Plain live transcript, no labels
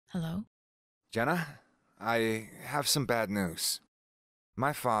Hello? Jenna, I have some bad news.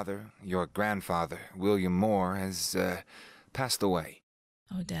 My father, your grandfather, William Moore, has, passed away.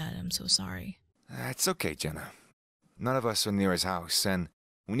 Oh, Dad, I'm so sorry. It's okay, Jenna. None of us are near his house, and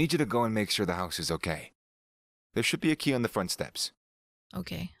we need you to go and make sure the house is okay. There should be a key on the front steps.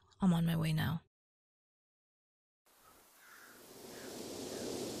 Okay, I'm on my way now.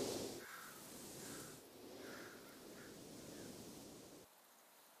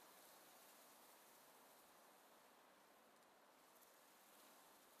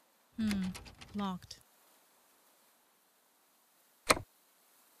 Locked.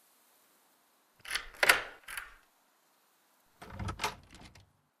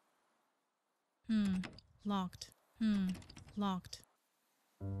 Locked. Locked.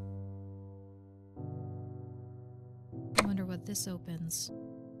 I wonder what this opens.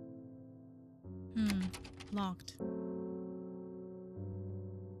 Locked.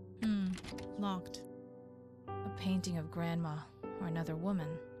 Locked. A painting of Grandma, or another woman.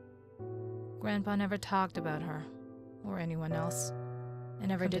 Grandpa never talked about her, or anyone else. I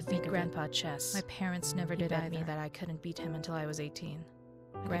never did beat Grandpa chess. My parents never did bet me that I couldn't beat him until I was 18.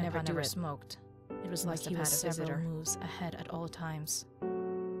 Grandpa never smoked. It was like he was several moves ahead at all times.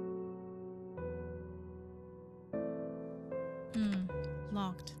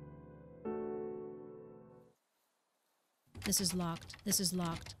 Locked. This is locked. This is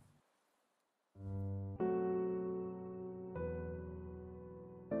locked.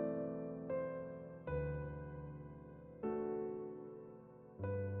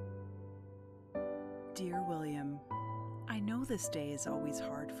 Dear William, I know this day is always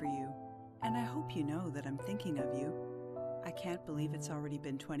hard for you, and I hope you know that I'm thinking of you. I can't believe it's already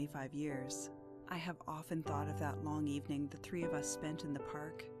been 25 years. I have often thought of that long evening the three of us spent in the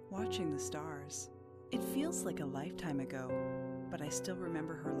park, watching the stars. It feels like a lifetime ago, but I still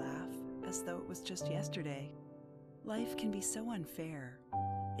remember her laugh as though it was just yesterday. Life can be so unfair.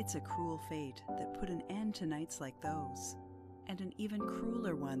 It's a cruel fate that put an end to nights like those, and an even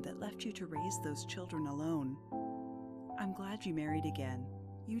crueler one that left you to raise those children alone. I'm glad you married again.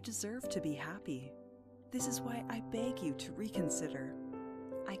 You deserve to be happy. This is why I beg you to reconsider.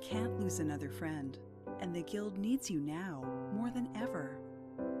 I can't lose another friend, and the Guild needs you now more than ever.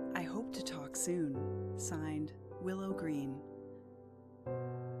 I hope to talk soon. Signed, Willow Green.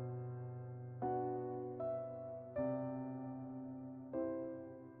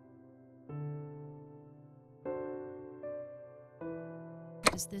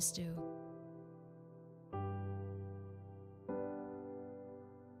 What does this do?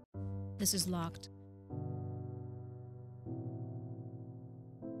 This is locked.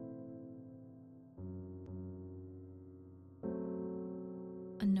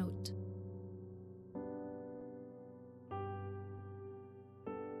 A note.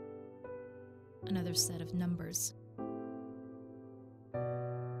 Another set of numbers.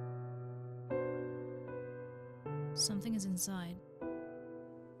 Something is inside.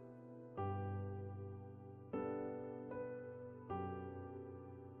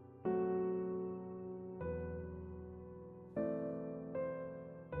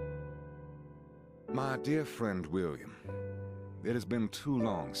 My dear friend William, it has been too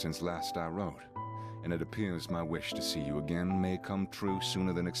long since last I wrote, and it appears my wish to see you again may come true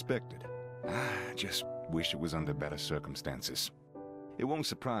sooner than expected. I just wish it was under better circumstances. It won't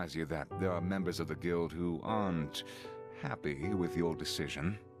surprise you that there are members of the Guild who aren't happy with your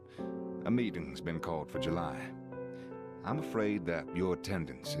decision. A meeting's been called for July. I'm afraid that your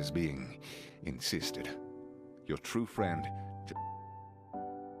attendance is being insisted. Your true friend...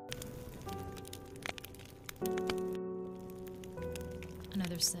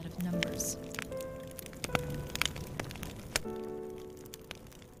 Another set of numbers.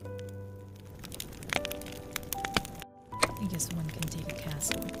 I guess one can take a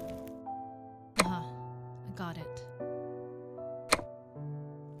castle. Aha, I got it.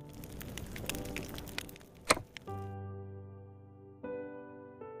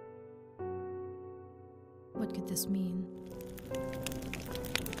 What could this mean?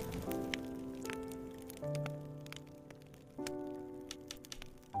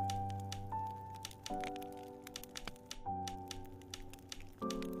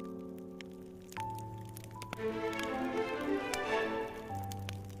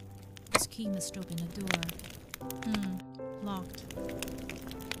 This key must open a door. Locked.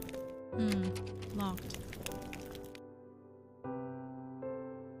 Locked.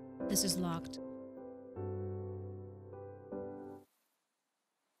 This is locked.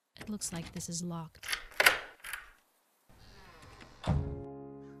 It looks like this is locked.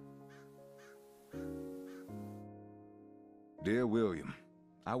 Dear William,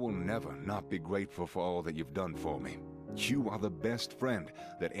 I will never not be grateful for all that you've done for me. You are the best friend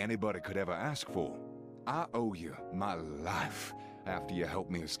that anybody could ever ask for. I owe you my life after you helped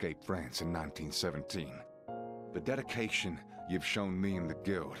me escape France in 1917. The dedication you've shown me and the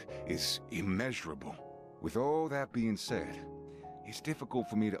Guild is immeasurable. With all that being said, it's difficult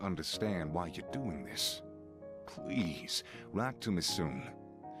for me to understand why you're doing this. Please, write to me soon.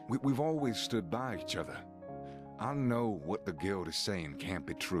 We've always stood by each other. I know what the Guild is saying can't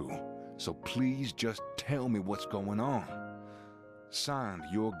be true, so please just tell me what's going on. Signed,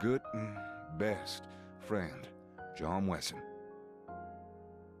 your good and best friend, John Wesson.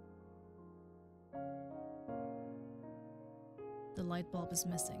 The light bulb is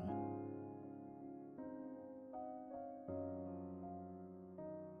missing.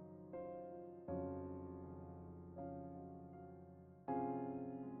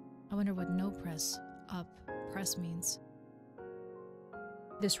 I wonder what no press, up, press means.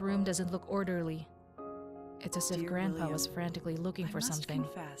 This room doesn't look orderly. It's as if Dear Grandpa William, was frantically looking for something. I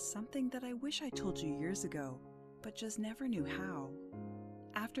must confess something that I wish I told you years ago, but just never knew how.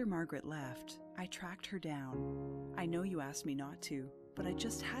 After Margaret left, I tracked her down. I know you asked me not to, but I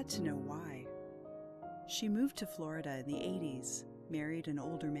just had to know why. She moved to Florida in the 80s, married an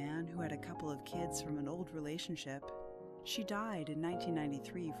older man who had a couple of kids from an old relationship. She died in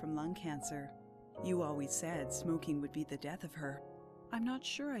 1993 from lung cancer. You always said smoking would be the death of her. I'm not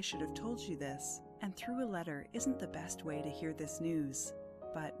sure I should have told you this, and through a letter isn't the best way to hear this news.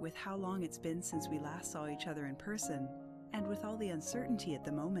 But with how long it's been since we last saw each other in person, and with all the uncertainty at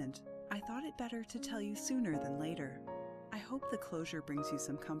the moment, I thought it better to tell you sooner than later. I hope the closure brings you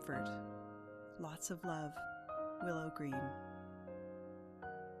some comfort. Lots of love, Willow Green.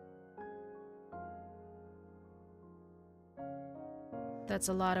 That's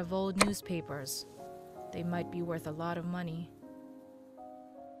a lot of old newspapers. They might be worth a lot of money.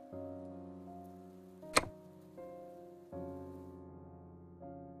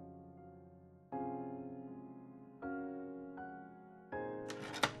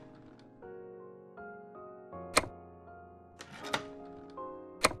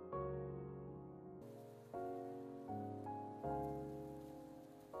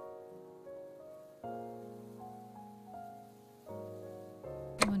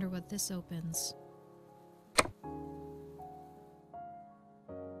 I wonder what this opens.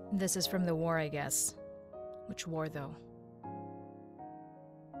 This is from the war, I guess. Which war, though?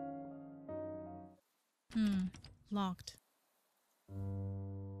 Locked.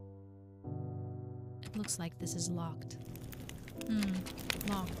 It looks like this is locked.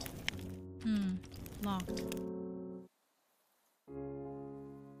 Locked. Locked.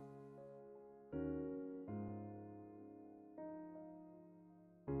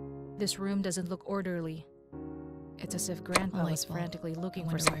 This room doesn't look orderly. It's as if Grandpa was frantically looking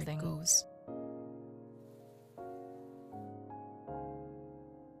for something. Where it goes.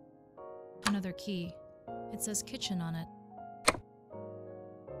 Another key. It says kitchen on it.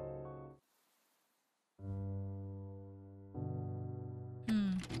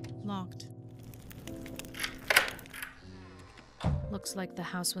 Locked. Looks like the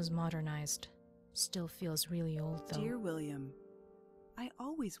house was modernized. Still feels really old, though. Dear William, I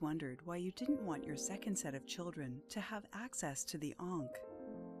always wondered why you didn't want your second set of children to have access to the Ankh.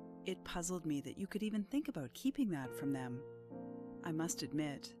 It puzzled me that you could even think about keeping that from them. I must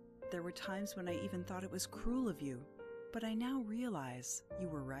admit, there were times when I even thought it was cruel of you, but I now realize you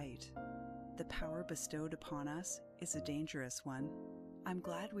were right. The power bestowed upon us is a dangerous one. I'm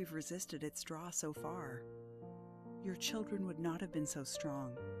glad we've resisted its draw so far. Your children would not have been so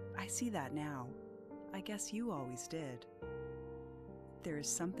strong. I see that now. I guess you always did. There is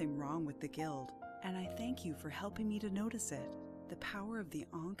something wrong with the Guild, and I thank you for helping me to notice it. The power of the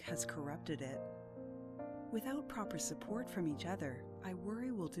Ankh has corrupted it. Without proper support from each other, I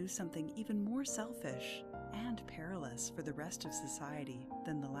worry we'll do something even more selfish and perilous for the rest of society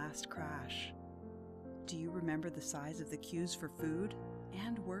than the last crash. Do you remember the size of the queues for food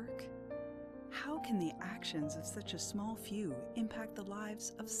and work? How can the actions of such a small few impact the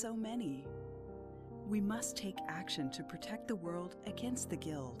lives of so many? We must take action to protect the world against the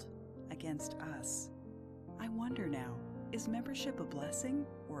Guild, against us. I wonder now, is membership a blessing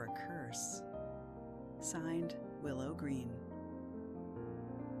or a curse? Signed, Willow Green.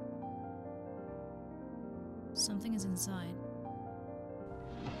 Something is inside.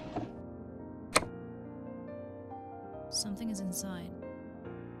 Something is inside.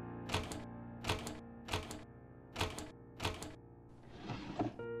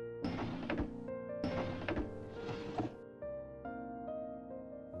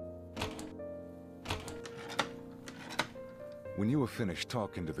 When you were finished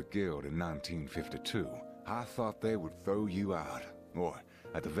talking to the guild in 1952, I thought they would throw you out, or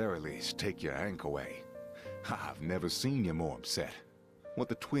at the very least, take your ank away. I've never seen you more upset. What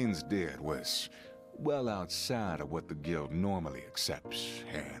the twins did was well outside of what the guild normally accepts,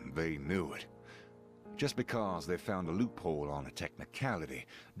 and they knew it. Just because they found a loophole on a technicality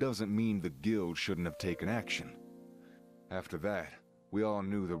doesn't mean the guild shouldn't have taken action. After that, we all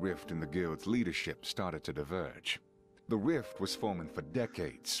knew the rift in the guild's leadership started to diverge. The rift was forming for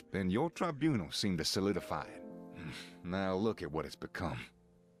decades, and your tribunal seemed to solidify it. Now look at what it's become.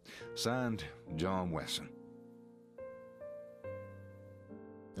 Signed, John Wesson.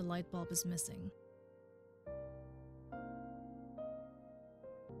 The light bulb is missing.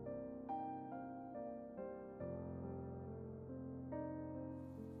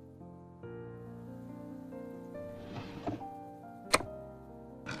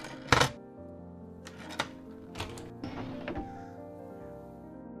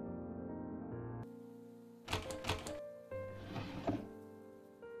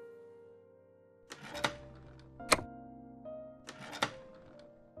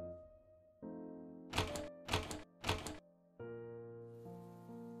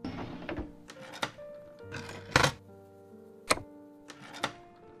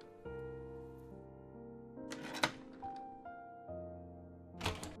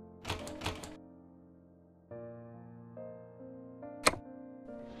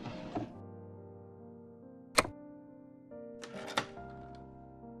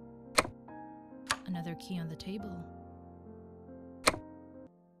 Another key on the table.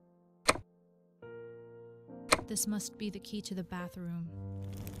 This must be the key to the bathroom.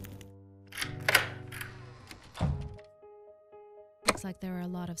 Looks like there are a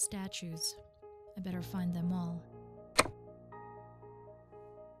lot of statues. I better find them all.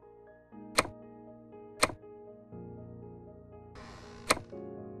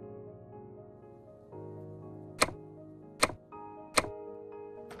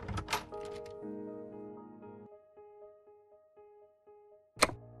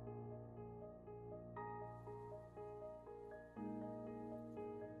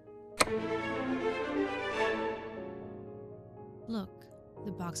 Look,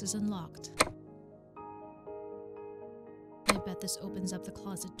 the box is unlocked. I bet this opens up the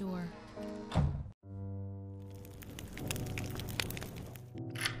closet door.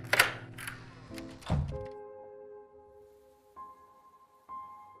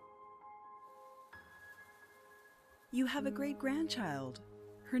 You have a great-grandchild.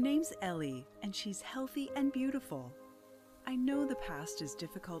 Her name's Ellie, and she's healthy and beautiful. I know the past is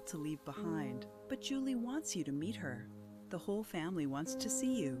difficult to leave behind, but Julie wants you to meet her. The whole family wants to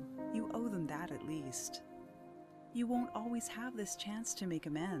see you. You owe them that at least. You won't always have this chance to make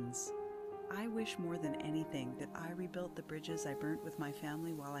amends. I wish more than anything that I rebuilt the bridges I burnt with my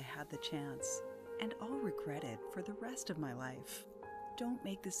family while I had the chance, and I'll regret it for the rest of my life. Don't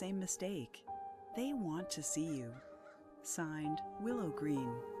make the same mistake. They want to see you. Signed, Willow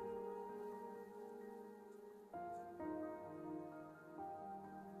Green.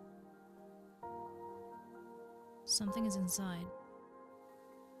 Something is inside.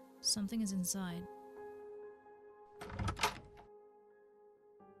 Something is inside.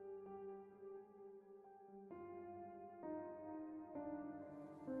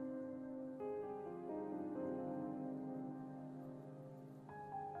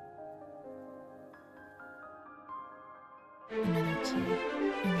 Another key.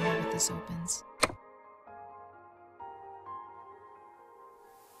 I wonder what this opens.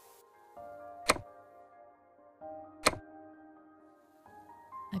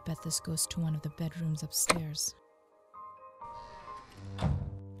 I bet this goes to one of the bedrooms upstairs.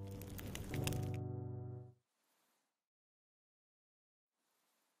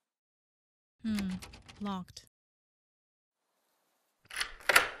 Locked.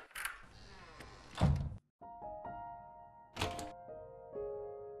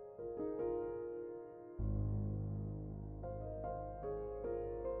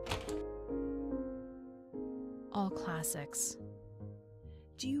 All classics.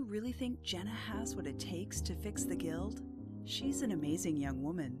 Do you really think Jenna has what it takes to fix the guild? She's an amazing young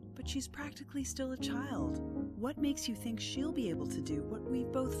woman, but she's practically still a child. What makes you think she'll be able to do what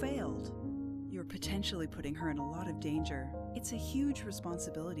we've both failed? You're potentially putting her in a lot of danger. It's a huge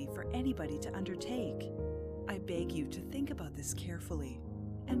responsibility for anybody to undertake. I beg you to think about this carefully,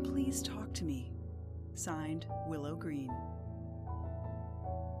 and please talk to me. Signed, Willow Green.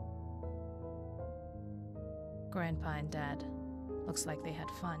 Grandpa and Dad. Looks like they had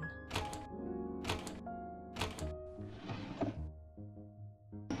fun.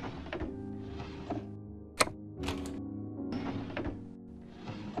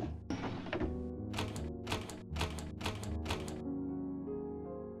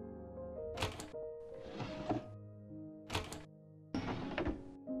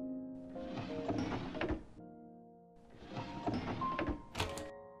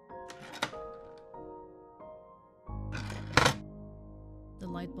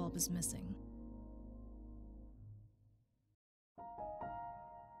 light bulb is missing.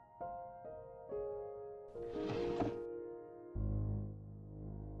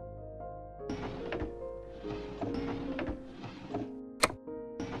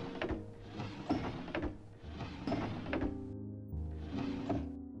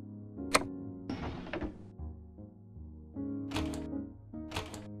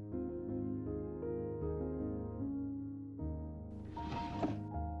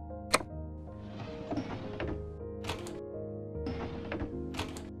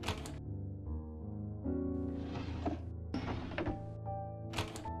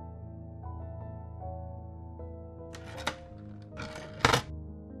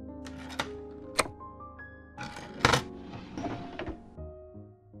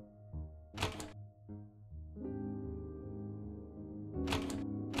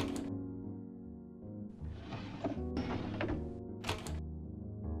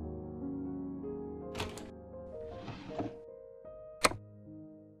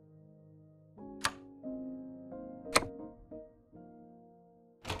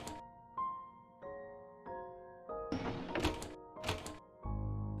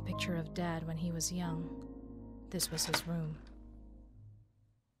 Picture of Dad when he was young. This was his room.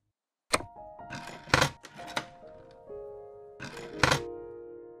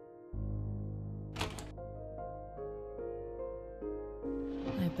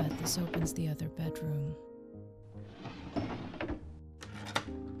 I bet this opens the other bedroom.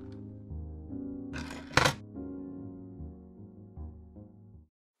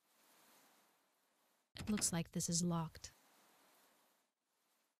 It looks like this is locked.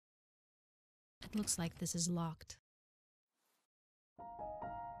 It looks like this is locked.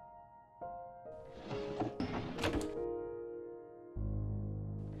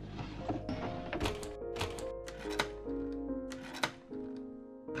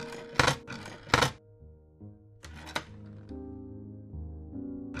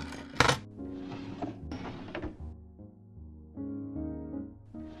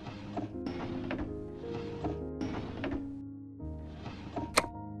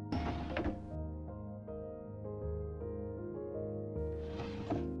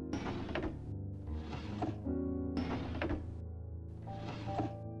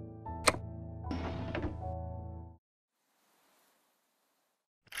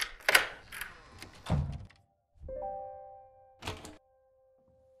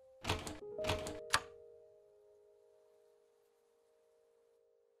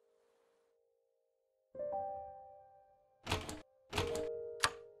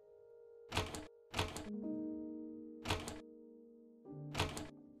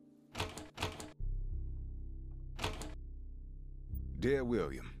 Dear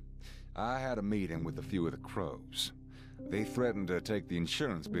William, I had a meeting with a few of the Crows. They threatened to take the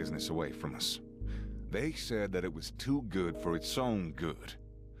insurance business away from us. They said that it was too good for its own good.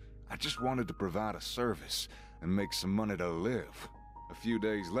 I just wanted to provide a service and make some money to live. A few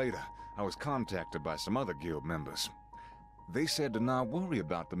days later, I was contacted by some other guild members. They said to not worry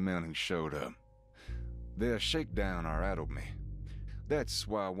about the men who showed up. Their shakedown rattled me. That's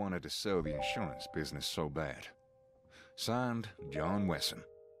why I wanted to sell the insurance business so bad. Signed, John Wesson.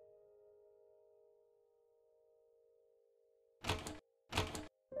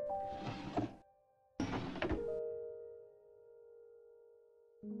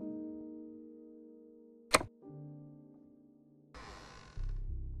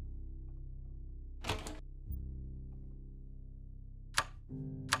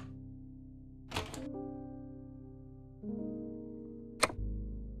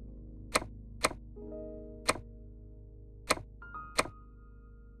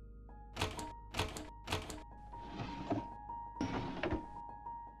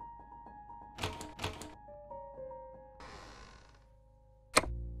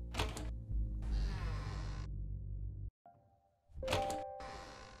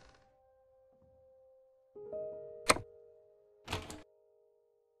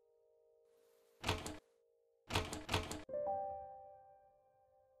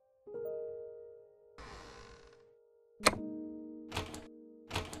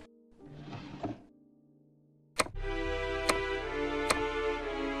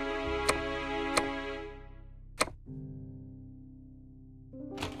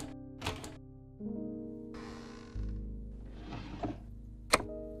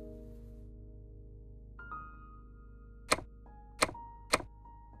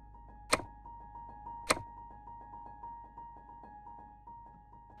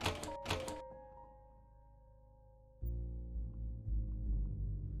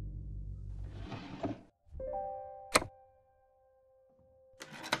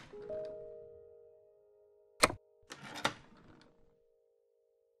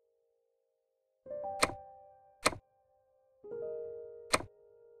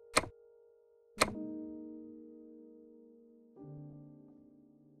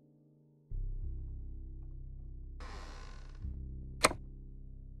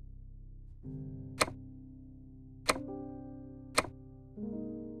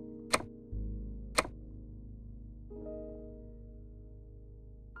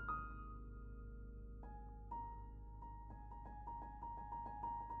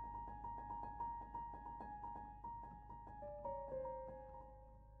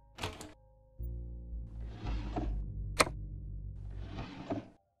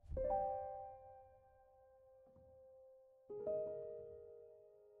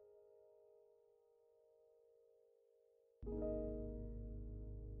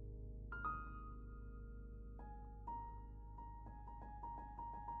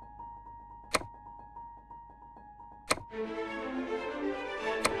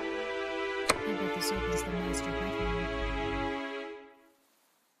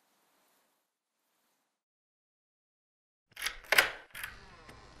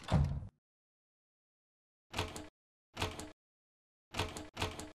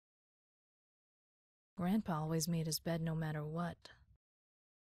 Grandpa always made his bed no matter what.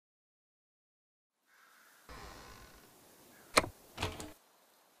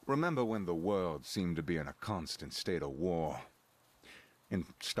 Remember when the world seemed to be in a constant state of war? And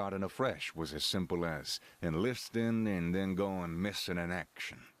starting afresh was as simple as enlisting and then going missing in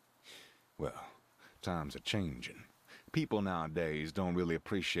action. Well, times are changing. People nowadays don't really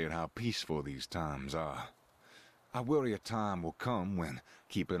appreciate how peaceful these times are. I worry a time will come when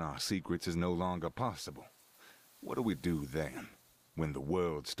keeping our secrets is no longer possible. What do we do then, when the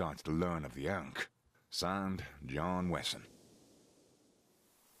world starts to learn of the Ankh? Signed, John Wesson.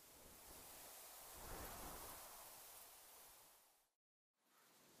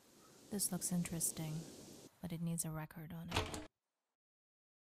 This looks interesting, but it needs a record on it.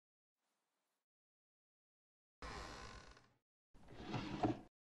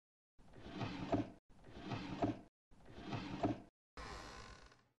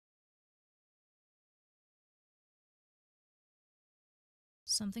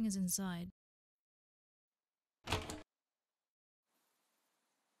 Something is inside.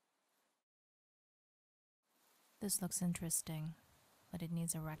 This looks interesting, but it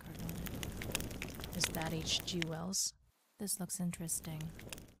needs a record on it. Is that H.G. Wells? This looks interesting,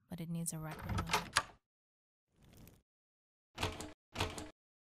 but it needs a record on it.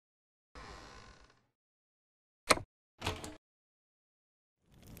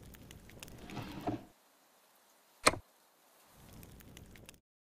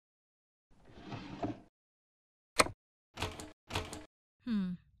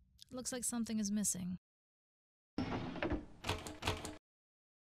 Looks like something is missing.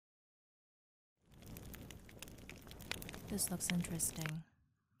 This looks interesting,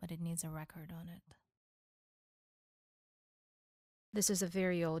 but it needs a record on it. This is a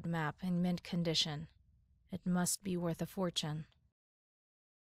very old map in mint condition. It must be worth a fortune.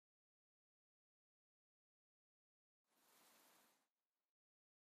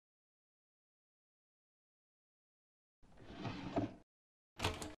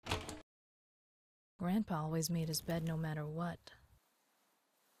 Grandpa always made his bed no matter what.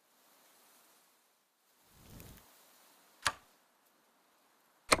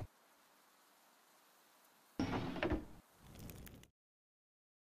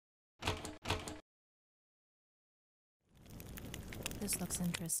 This looks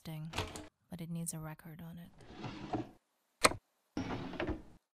interesting, but it needs a record on it.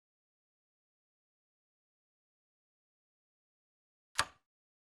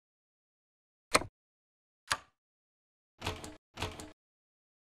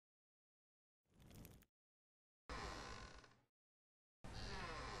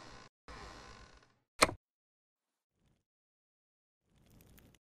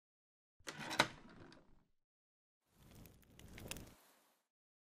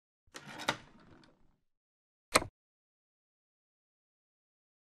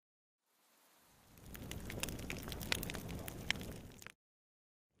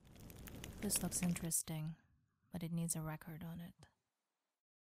 This looks interesting, but it needs a record on it.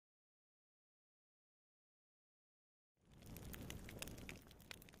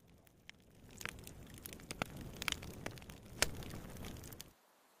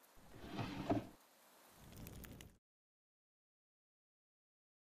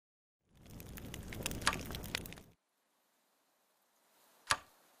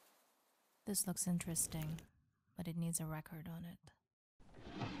 This looks interesting, but it needs a record on it.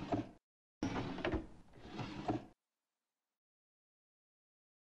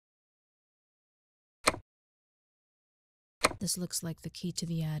 This looks like the key to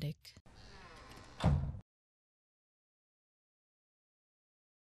the attic.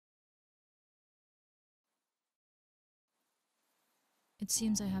 It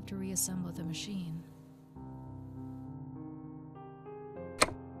seems I have to reassemble the machine.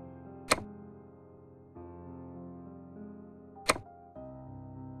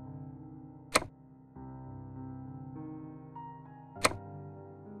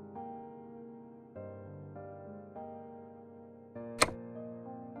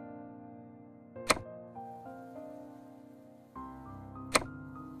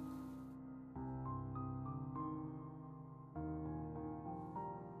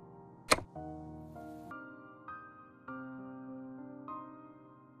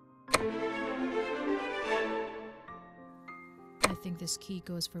 I think this key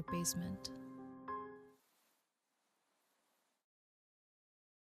goes for basement.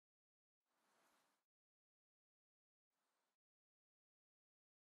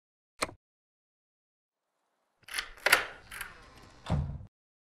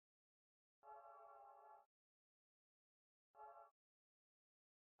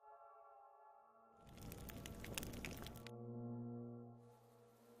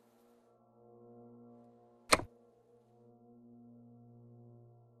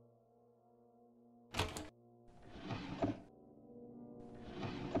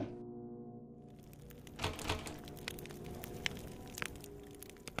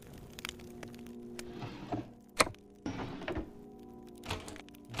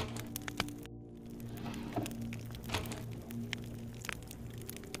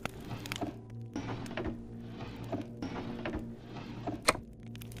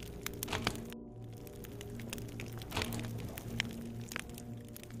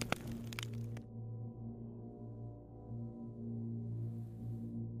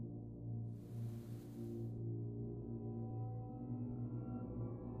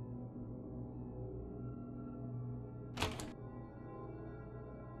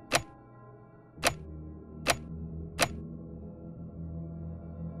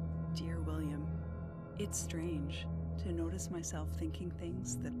 it's strange to notice myself thinking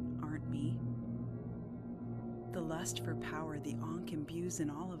things that aren't me? The lust for power the Ankh imbues in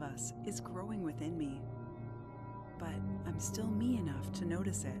all of us is growing within me, but I'm still me enough to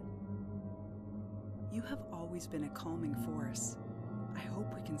notice it. You have always been a calming force. I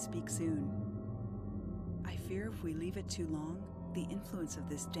hope we can speak soon. I fear if we leave it too long, the influence of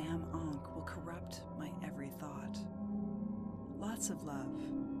this damn Ankh will corrupt my every thought. Lots of love.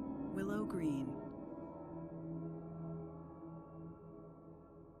 Willow Green.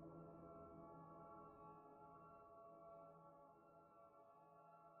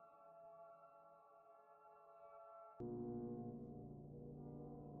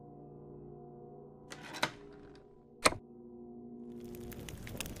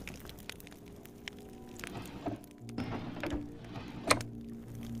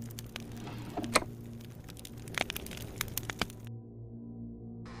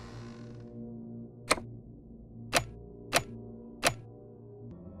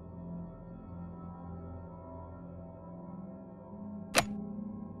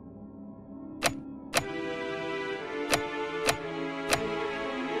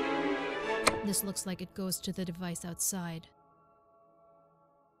 This looks like it goes to the device outside.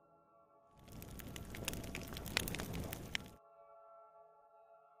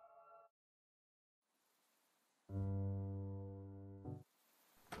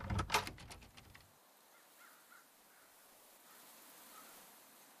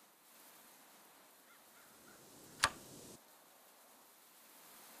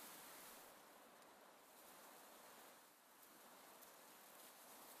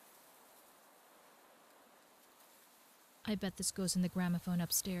 I bet this goes in the gramophone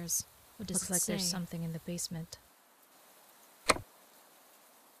upstairs. What does it say? There's something in the basement.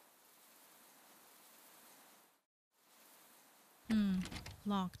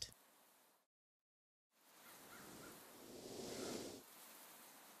 Locked.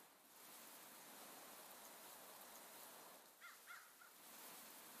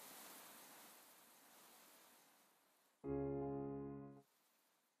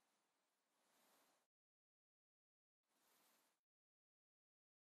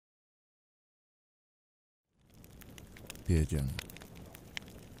 Dear Jenna,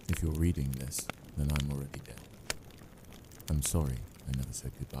 if you're reading this, then I'm already dead. I'm sorry I never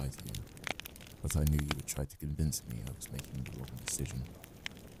said goodbye to you, but I knew you would try to convince me I was making the wrong decision.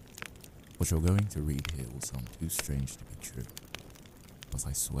 What you're going to read here will sound too strange to be true, but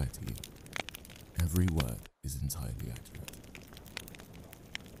I swear to you, every word is entirely accurate.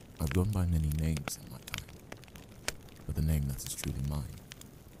 I've gone by many names in my time, but the name that is truly mine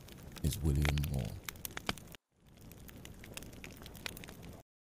is William Moore.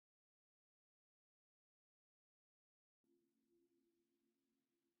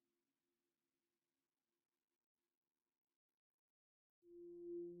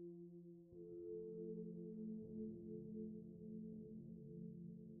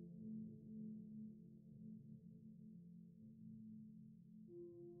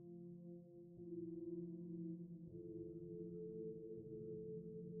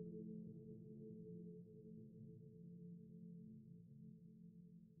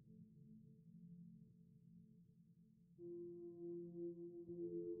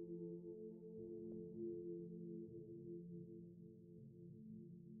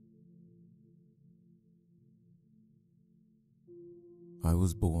 I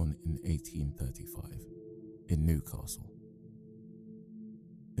was born in 1835 in Newcastle.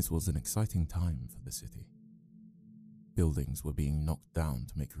 It was an exciting time for the city. Buildings were being knocked down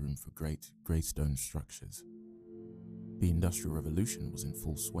to make room for great grey stone structures. The Industrial Revolution was in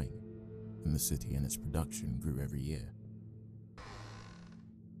full swing, and the city and its production grew every year.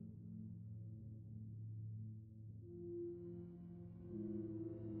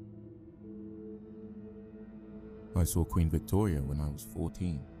 I saw Queen Victoria when I was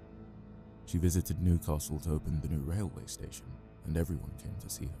 14. She visited Newcastle to open the new railway station, and everyone came to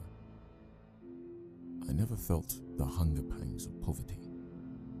see her. I never felt the hunger pangs of poverty,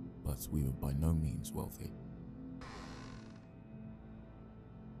 but we were by no means wealthy.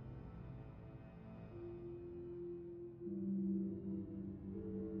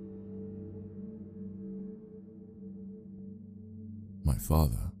 My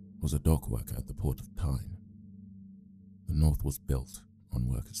father was a dock worker at the port of Tyne. The North was built on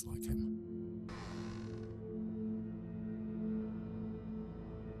workers like him.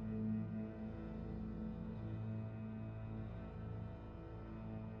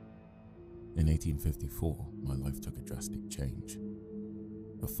 In 1854, my life took a drastic change.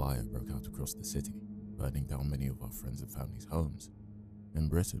 A fire broke out across the city, burning down many of our friends and family's homes, and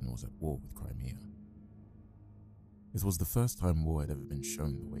Britain was at war with Crimea. It was the first time war had ever been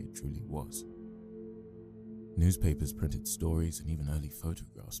shown the way it truly was. Newspapers printed stories and even early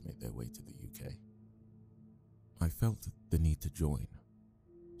photographs made their way to the UK. I felt the need to join,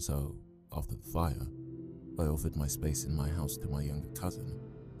 so after the fire, I offered my space in my house to my younger cousin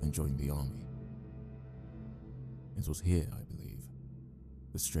and joined the army. It was here, I believe,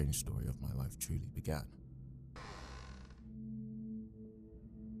 the strange story of my life truly began.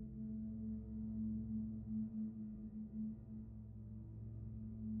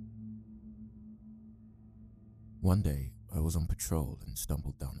 One day, I was on patrol and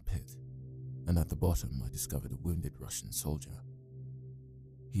stumbled down a pit, and at the bottom I discovered a wounded Russian soldier.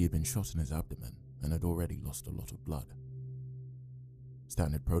 He had been shot in his abdomen and had already lost a lot of blood.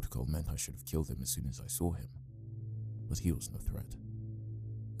 Standard protocol meant I should have killed him as soon as I saw him, but he was no threat,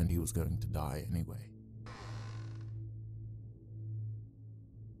 and he was going to die anyway.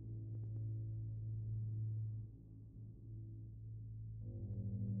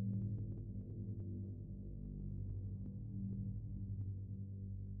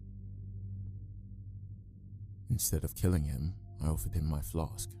 Instead of killing him, I offered him my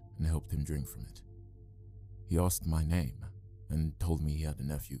flask and helped him drink from it. He asked my name and told me he had a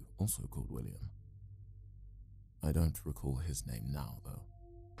nephew also called William. I don't recall his name now, though.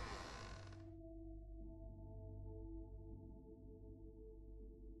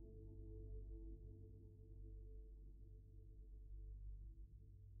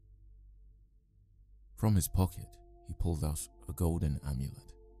 From his pocket, he pulled out a golden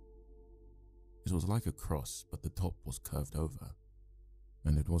amulet. It was like a cross, but the top was curved over,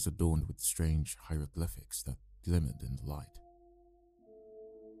 and it was adorned with strange hieroglyphics that glimmered in the light.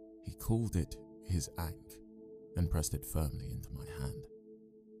 He called it his ankh and pressed it firmly into my hand.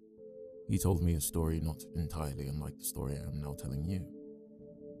 He told me a story not entirely unlike the story I am now telling you.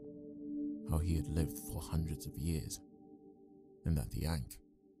 How he had lived for hundreds of years, and that the ankh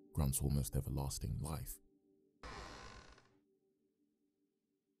grants almost everlasting life.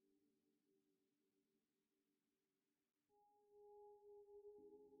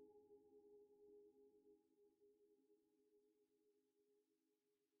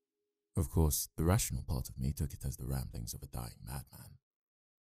 Of course, the rational part of me took it as the ramblings of a dying madman.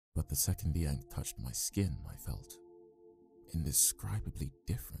 But the second the ankh touched my skin, I felt indescribably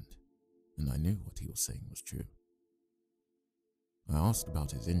different, and I knew what he was saying was true. I asked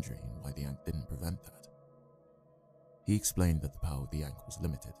about his injury and why the ankh didn't prevent that. He explained that the power of the ankh was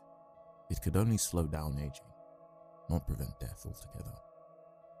limited. It could only slow down aging, not prevent death altogether.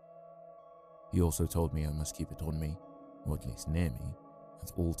 He also told me I must keep it on me, or at least near me,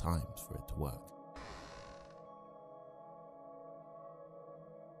 at all times for it to work.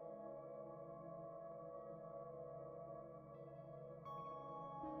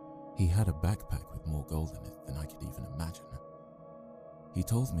 He had a backpack with more gold in it than I could even imagine. He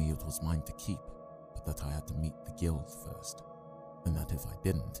told me it was mine to keep, but that I had to meet the guild first, and that if I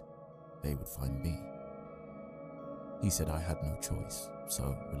didn't, they would find me. He said I had no choice,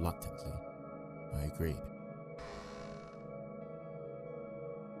 so reluctantly, I agreed.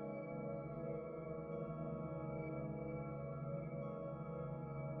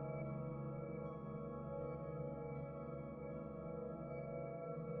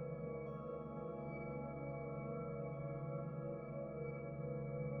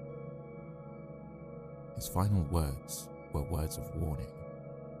 His final words were words of warning.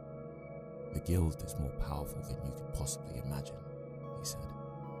 The guild is more powerful than you could possibly imagine, he said.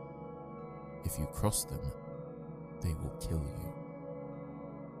 If you cross them, they will kill you.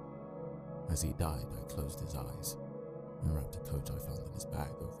 As he died, I closed his eyes and wrapped a coat I found in his bag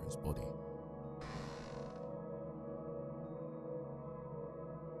over his body.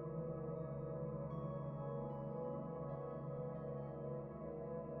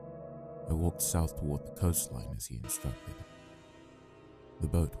 I walked south toward the coastline as he instructed. The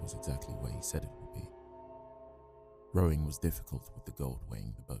boat was exactly where he said it would be. Rowing was difficult with the gold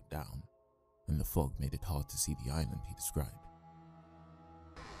weighing the boat down, and the fog made it hard to see the island he described.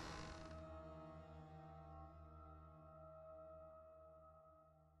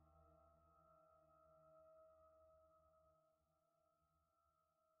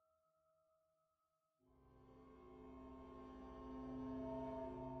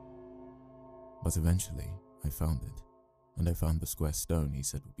 But eventually, I found it, and I found the square stone he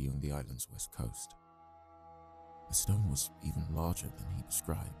said would be on the island's west coast. The stone was even larger than he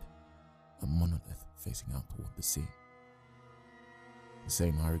described, a monolith facing out toward the sea. The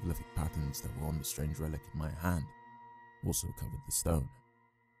same hieroglyphic patterns that were on the strange relic in my hand also covered the stone.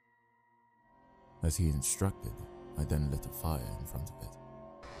 As he instructed, I then lit a fire in front of it.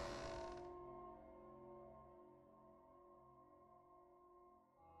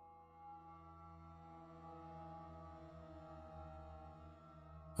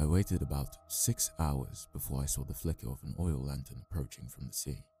 I waited about 6 hours before I saw the flicker of an oil lantern approaching from the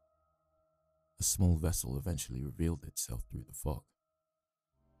sea. A small vessel eventually revealed itself through the fog.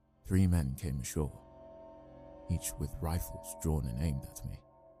 3 men came ashore, each with rifles drawn and aimed at me.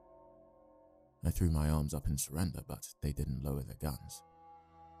 I threw my arms up in surrender, but they didn't lower their guns.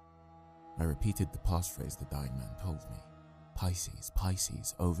 I repeated the passphrase the dying man told me, Pisces,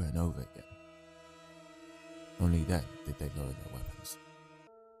 Pisces, over and over again. Only then did they lower their weapons.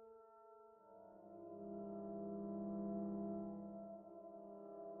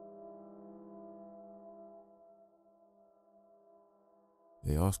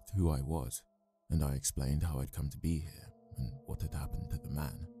 They asked who I was, and I explained how I'd come to be here and what had happened to the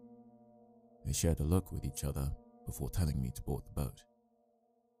man. They shared a look with each other before telling me to board the boat.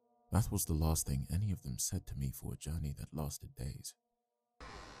 That was the last thing any of them said to me for a journey that lasted days.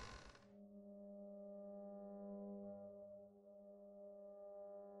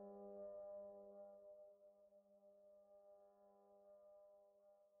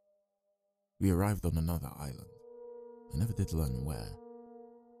 We arrived on another island. I never did learn where.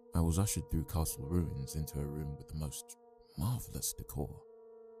 I was ushered through castle ruins into a room with the most marvelous decor.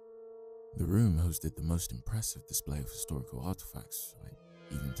 The room hosted the most impressive display of historical artifacts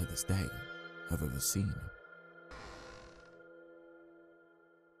I, even to this day, have ever seen.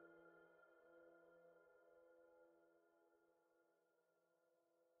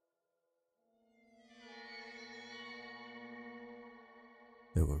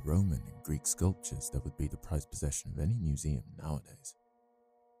 There were Roman and Greek sculptures that would be the prized possession of any museum nowadays.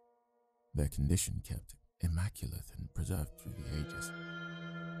 Their condition kept immaculate and preserved through the ages.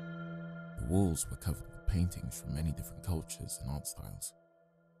 The walls were covered with paintings from many different cultures and art styles.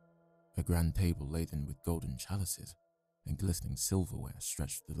 A grand table laden with golden chalices and glistening silverware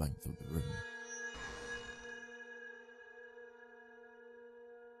stretched the length of the room.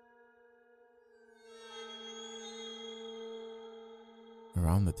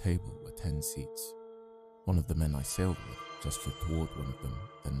 Around the table were 10 seats. One of the men I sailed with gestured toward one of them,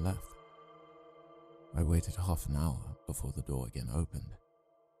 then left. I waited half an hour before the door again opened.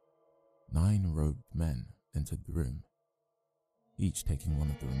 9 robed men entered the room, each taking one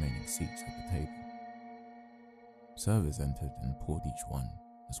of the remaining seats at the table. Servers entered and poured each one,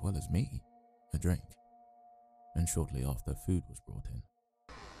 as well as me, a drink, and shortly after food was brought in.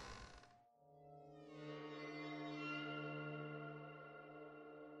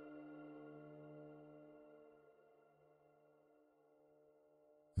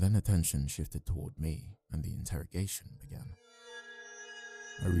 Then attention shifted toward me, and the interrogation began.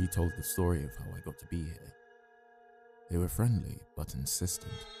 I retold the story of how I got to be here. They were friendly, but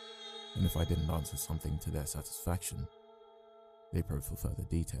insistent, and if I didn't answer something to their satisfaction, they probed for further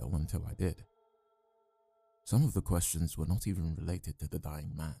detail until I did. Some of the questions were not even related to the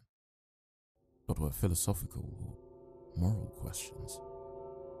dying man, but were philosophical or moral questions.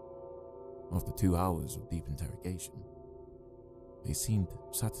 After 2 hours of deep interrogation, they seemed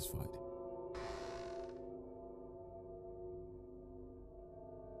satisfied.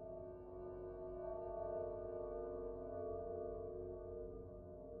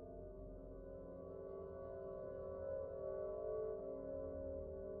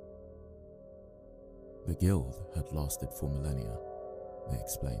 The guild had lasted for millennia, they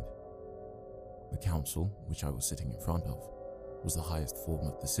explained. The council, which I was sitting in front of, was the highest form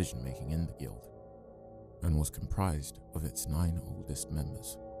of decision-making in the guild, and was comprised of its 9 oldest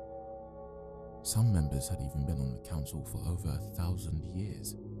members. Some members had even been on the council for over 1,000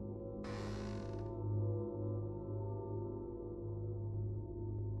 years.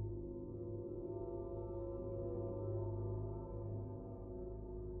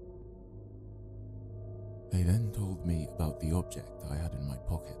 They then told me about the object I had in my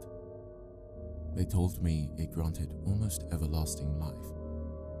pocket. They told me it granted almost everlasting life,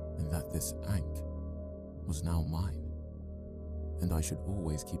 and that this ankh was now mine, and I should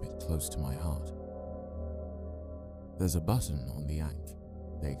always keep it close to my heart. There's a button on the ankh,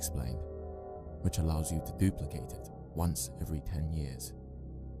 they explained, which allows you to duplicate it once every 10 years.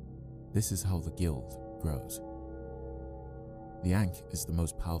 This is how the guild grows. The ankh is the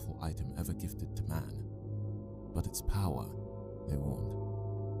most powerful item ever gifted to man, but its power, they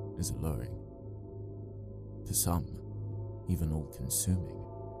warned, is alluring. To some, even all-consuming.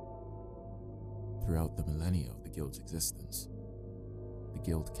 Throughout the millennia of the guild's existence, the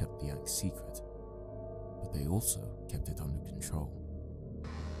guild kept the ankh secret, but they also kept it under control.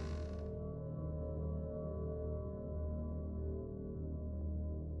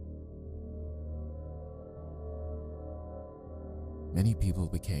 Many people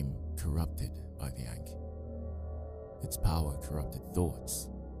became corrupted by the ankh. Its power corrupted thoughts,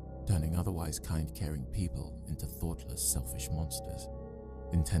 turning otherwise kind, caring people into thoughtless, selfish monsters,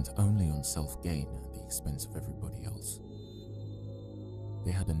 intent only on self-gain at the expense of everybody else.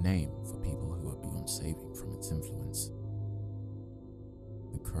 They had a name for people who are beyond saving from its influence: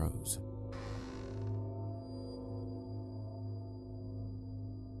 the Crows.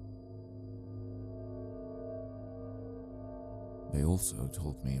 They also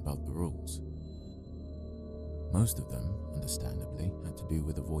told me about the rules. Most of them, understandably, had to do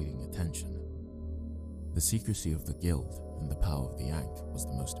with avoiding attention. The secrecy of the guild and the power of the Ankh was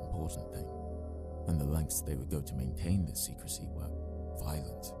the most important thing, and the lengths they would go to maintain this secrecy were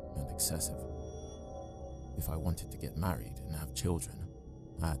violent and excessive. If I wanted to get married and have children,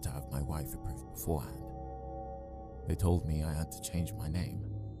 I had to have my wife approved beforehand. They told me I had to change my name,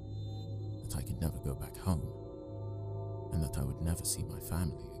 that I could never go back home, and that I would never see my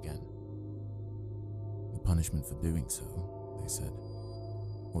family again. The punishment for doing so, they said,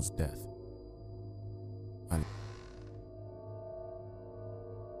 was death. I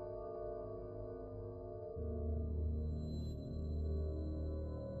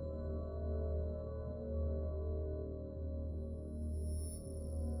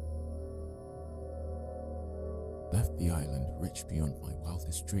left the island rich beyond my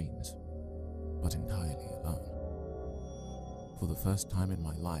wildest dreams, but entirely alone. For the first time in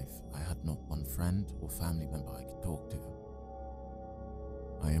my life, I had not one friend or family member I could talk to.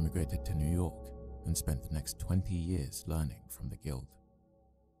 I emigrated to New York and spent the next 20 years learning from the guild.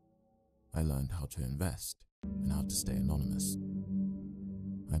 I learned how to invest and how to stay anonymous.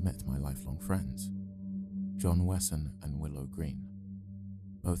 I met my lifelong friends, John Wesson and Willow Green,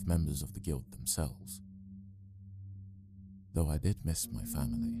 both members of the guild themselves. Though I did miss my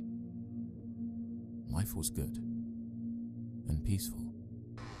family, life was good and peaceful.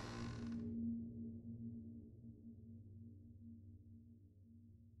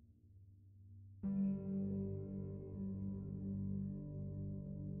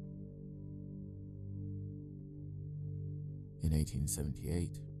 In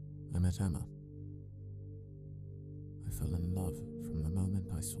 1878, I met Emma. I fell in love from the moment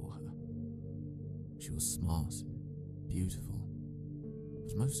I saw her. She was smart and beautiful,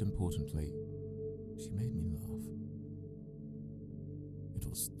 but most importantly, she made me laugh. It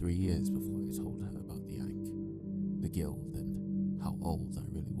was 3 years before I told her about the Ankh, the guild, and how old I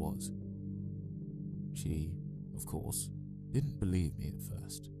really was. She, of course, didn't believe me at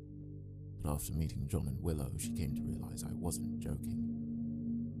first, but after meeting John and Willow, she came to realize I wasn't joking.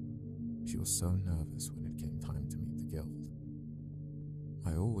 She was so nervous when it came time to meet the guild.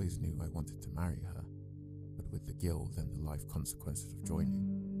 I always knew I wanted to marry her, but with the guild and the life consequences of joining,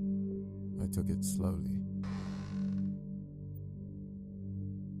 I took it slowly.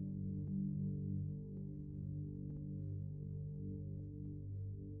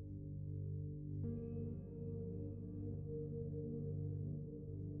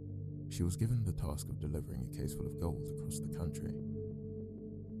 She was given the task of delivering a case full of gold across the country.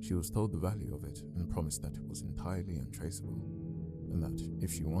 She was told the value of it and promised that it was entirely untraceable, and that,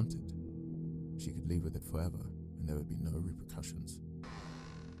 if she wanted, she could leave with it forever and there would be no repercussions.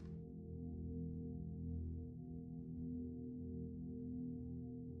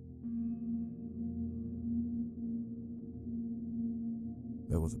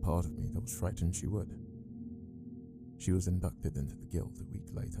 There was a part of me that was frightened she would. She was inducted into the guild a week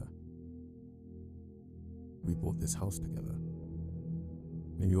later. We bought this house together.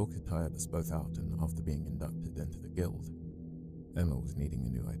 New York had tired us both out, and after being inducted into the guild, Emma was needing a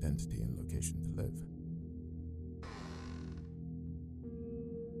new identity and location to live.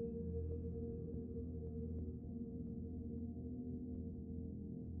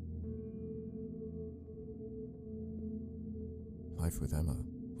 Life with Emma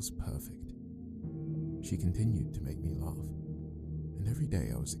was perfect. She continued to make me laugh, and every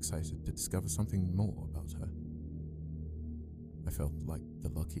day I was excited to discover something more about her. I felt like the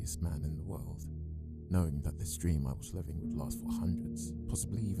luckiest man in the world, knowing that this dream I was living would last for hundreds,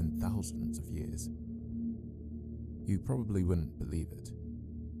 possibly even thousands of years. You probably wouldn't believe it,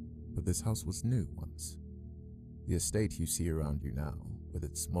 but this house was new once. The estate you see around you now, with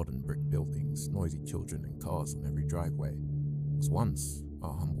its modern brick buildings, noisy children and cars on every driveway, was once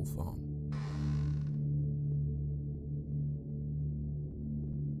our humble farm.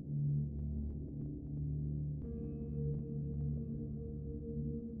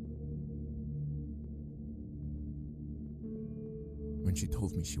 When she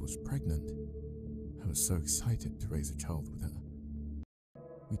told me she was pregnant, I was so excited to raise a child with her.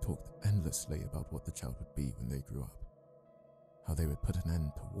 We talked endlessly about what the child would be when they grew up, how they would put an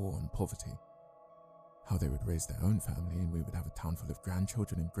end to war and poverty, how they would raise their own family and we would have a town full of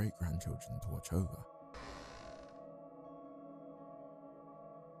grandchildren and great-grandchildren to watch over.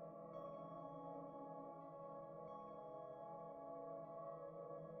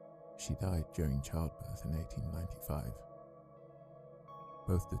 She died during childbirth in 1895.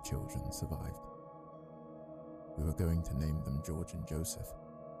 Both the children survived. We were going to name them George and Joseph,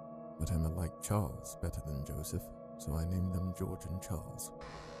 but Emma liked Charles better than Joseph, so I named them George and Charles.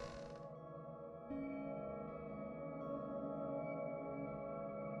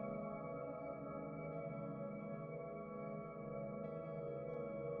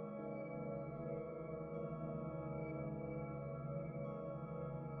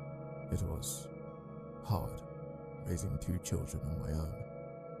 It was hard raising two children on my own.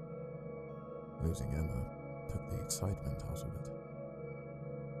 Losing Emma took the excitement out of it.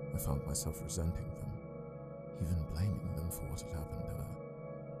 I found myself resenting them, even blaming them for what had happened to her.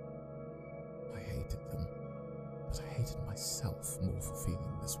 I hated them, but I hated myself more for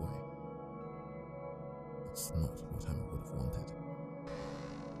feeling this way. It's not what Emma would have wanted.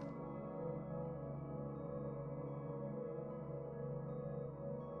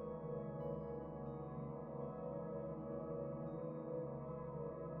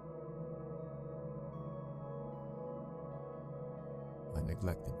 I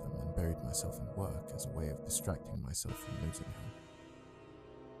neglected them and buried myself in work as a way of distracting myself from losing her.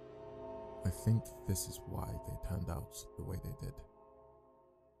 I think this is why they turned out the way they did.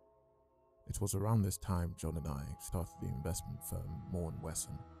 It was around this time John and I started the investment firm Moore &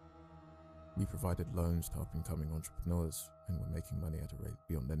 Wesson. We provided loans to up-and-coming entrepreneurs and were making money at a rate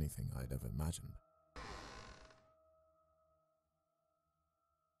beyond anything I had ever imagined.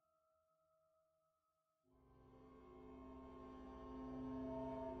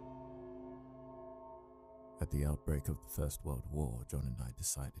 At the outbreak of the First World War, John and I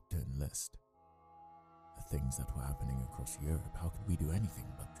decided to enlist. The things that were happening across Europe, how could we do anything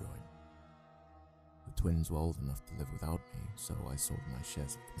but join? The twins were old enough to live without me, so I sold my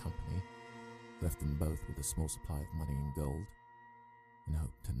shares of the company, left them both with a small supply of money and gold, and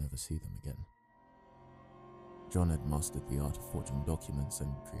hoped to never see them again. John had mastered the art of forging documents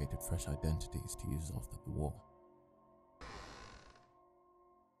and created fresh identities to use after the war.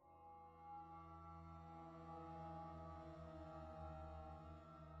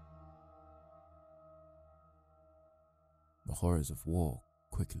 The horrors of war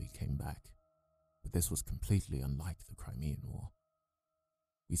quickly came back, but this was completely unlike the Crimean War.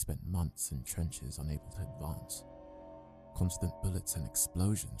 We spent months in trenches unable to advance. Constant bullets and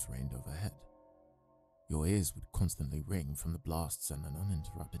explosions rained overhead. Your ears would constantly ring from the blasts, and an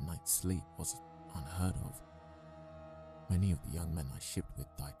uninterrupted night's sleep was unheard of. Many of the young men I shipped with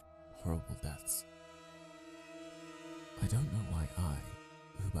died horrible deaths. I don't know why I,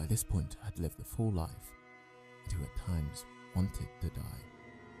 who by this point had lived a full life, and who at times wanted to die,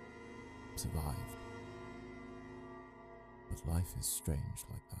 survived. But life is strange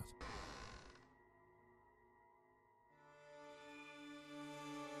like that.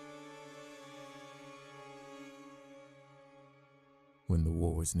 When the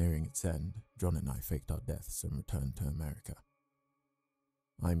war was nearing its end, John and I faked our deaths and returned to America.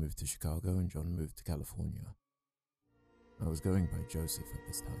 I moved to Chicago and John moved to California. I was going by Joseph at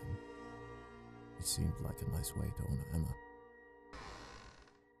this time. It seemed like a nice way to honor Emma.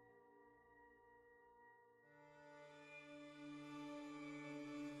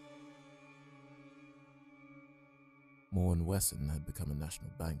 Moore & Wesson had become a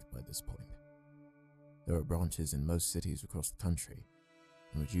national bank by this point. There were branches in most cities across the country,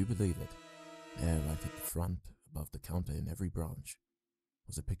 and would you believe it, there right at the front, above the counter in every branch,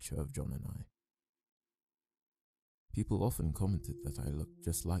 was a picture of John and I. People often commented that I looked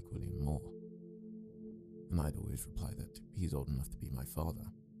just like William Moore, and I'd always reply that he's old enough to be my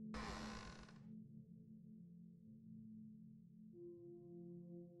father.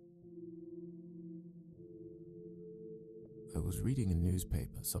 I was reading a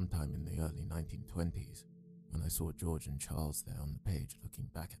newspaper sometime in the early 1920s when I saw George and Charles there on the page looking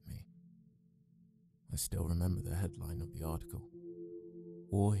back at me. I still remember the headline of the article: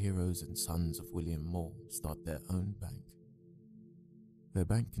 "War heroes and sons of William Moore start their own bank." Their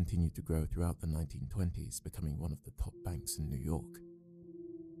bank continued to grow throughout the 1920s, becoming one of the top banks in New York.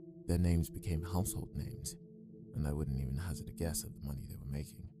 Their names became household names, and I wouldn't even hazard a guess at the money they were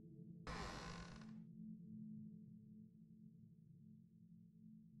making.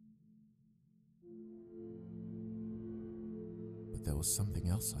 But there was something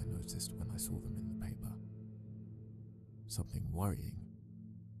else I noticed when I saw them in the paper. Something worrying.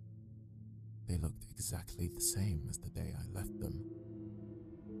 They looked exactly the same as the day I left them.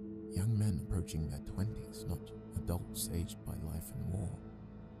 Young men men approaching their 20s, not adults aged by life and war.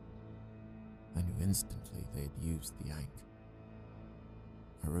 I knew instantly they had used the Ankh.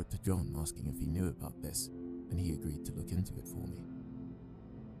 I wrote to John asking if he knew about this, and he agreed to look into it for me.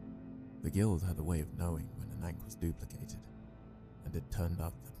 The guild had a way of knowing when an Ankh was duplicated, and it turned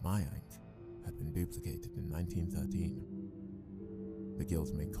out that my Ankh had been duplicated in 1913. The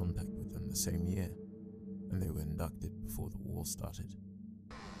guild made contact with them the same year, and they were inducted before the war started.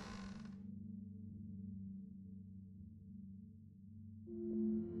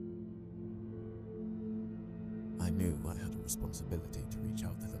 I knew I had a responsibility to reach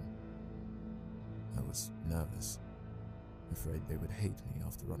out to them. I was nervous, afraid they would hate me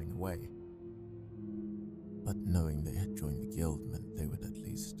after running away. But knowing they had joined the guild meant they would at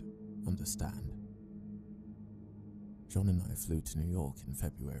least understand. John and I flew to New York in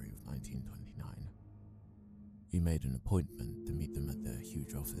February of 1929. We made an appointment to meet them at their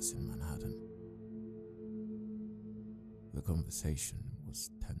huge office in Manhattan. The conversation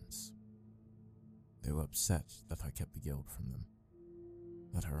was tense. They were upset that I kept the guild from them,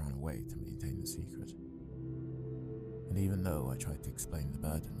 that I ran away to maintain the secret. And even though I tried to explain the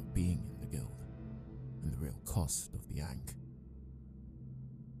burden of being in the guild and the real cost of the Ankh,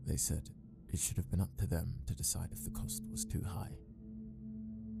 they said it should have been up to them to decide if the cost was too high.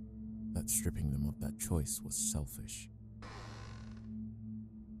 That stripping them of that choice was selfish.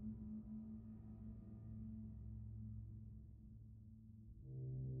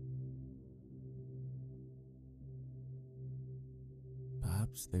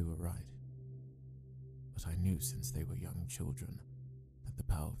 Perhaps they were right, but I knew since they were young children that the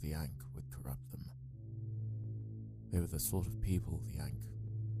power of the Ankh would corrupt them. They were the sort of people the Ankh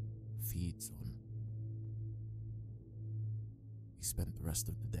feeds on. We spent the rest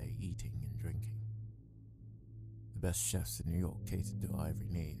of the day eating and drinking. The best chefs in New York catered to our every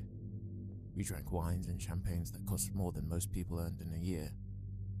need. We drank wines and champagnes that cost more than most people earned in a year,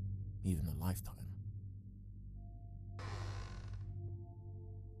 even a lifetime.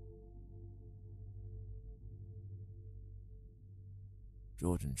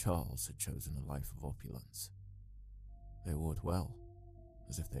 George and Charles had chosen a life of opulence. They wore it well,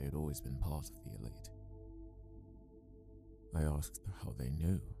 as if they had always been part of the elite. I asked how they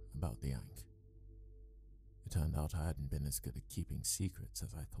knew about the Ankh. It turned out I hadn't been as good at keeping secrets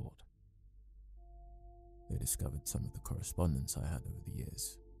as I thought. They discovered some of the correspondence I had over the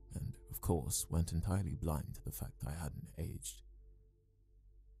years, and, of course, weren't entirely blind to the fact I hadn't aged.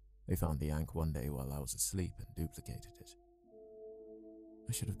 They found the Ankh one day while I was asleep and duplicated it.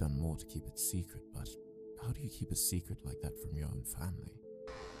 I should have done more to keep it secret, but how do you keep a secret like that from your own family?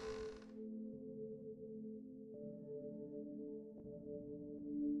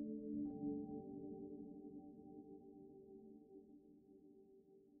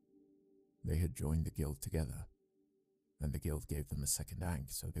 They had joined the guild together, and the guild gave them a second Ankh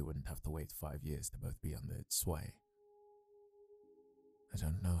so they wouldn't have to wait 5 years to both be under its sway. I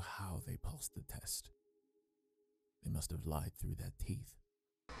don't know how they passed the test. They must have lied through their teeth.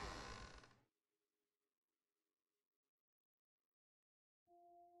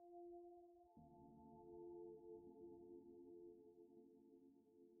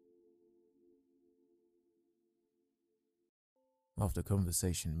 After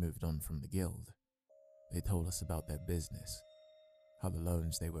conversation moved on from the guild, they told us about their business, how the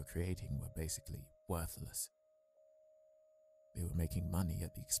loans they were creating were basically worthless. They were making money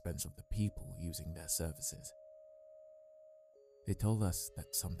at the expense of the people using their services. They told us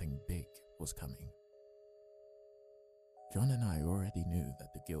that something big was coming. John and I already knew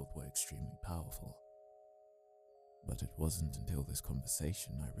that the guild were extremely powerful. But it wasn't until this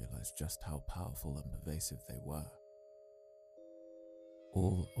conversation I realized just how powerful and pervasive they were.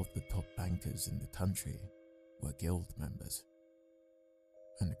 All of the top bankers in the country were guild members,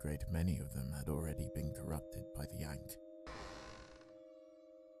 and a great many of them had already been corrupted by the Ankh.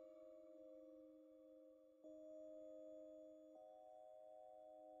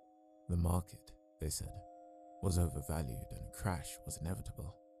 The market, they said, was overvalued and a crash was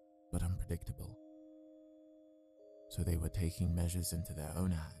inevitable, but unpredictable. So they were taking measures into their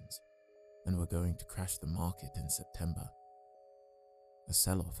own hands and were going to crash the market in September. The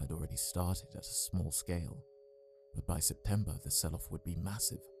sell-off had already started at a small scale, but by September the sell-off would be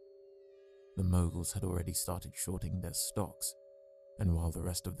massive. The moguls had already started shorting their stocks, and while the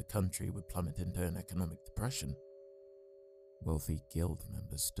rest of the country would plummet into an economic depression, wealthy guild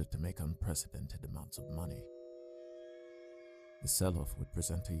members stood to make unprecedented amounts of money. The sell-off would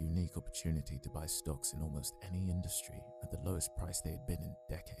present a unique opportunity to buy stocks in almost any industry at the lowest price they had been in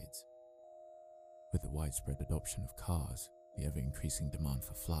decades. With the widespread adoption of cars, the ever-increasing demand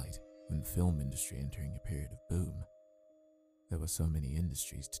for flight, With the film industry entering a period of boom, there were so many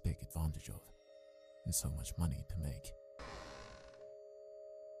industries to take advantage of, and so much money to make.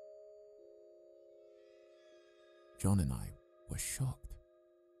 John and I were shocked.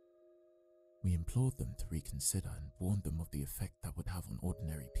 We implored them to reconsider and warned them of the effect that would have on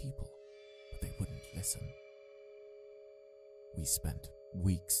ordinary people, but they wouldn't listen. We spent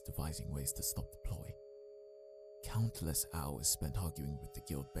weeks devising ways to stop the ploy. Countless hours spent arguing with the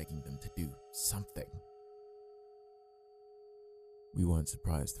guild, begging them to do something. We weren't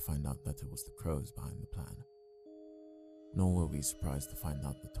surprised to find out that it was the Crows behind the plan. Nor were we surprised to find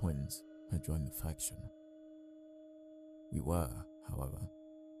out the twins had joined the faction. We were, however,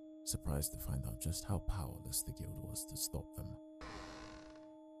 surprised to find out just how powerless the guild was to stop them.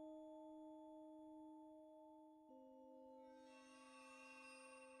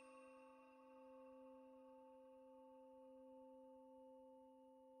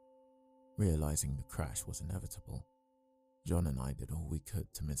 Realizing the crash was inevitable, John and I did all we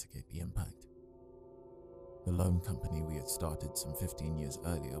could to mitigate the impact. The loan company we had started some 15 years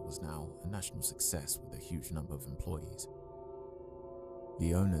earlier was now a national success with a huge number of employees.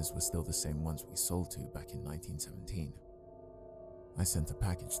 The owners were still the same ones we sold to back in 1917. I sent a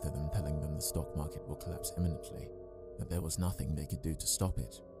package to them telling them the stock market will collapse imminently, that there was nothing they could do to stop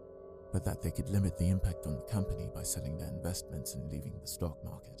it, but that they could limit the impact on the company by selling their investments and leaving the stock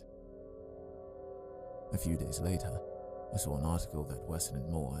market. A few days later, I saw an article that Wesson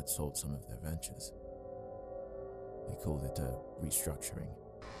 & Moore had sold some of their ventures. They called it a restructuring.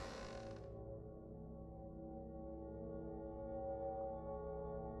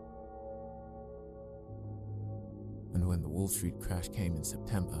 And when the Wall Street crash came in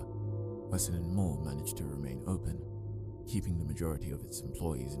September, Wesson & Moore managed to remain open, keeping the majority of its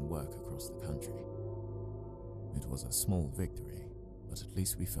employees in work across the country. It was a small victory, but at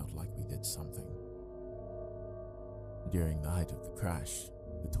least we felt like we did something. During the height of the crash,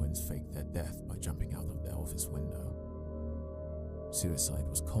 the twins faked their death by jumping out of their office window. Suicide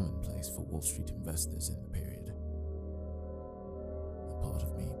was commonplace for Wall Street investors in the period. A part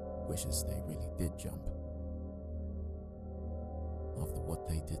of me wishes they really did jump. After what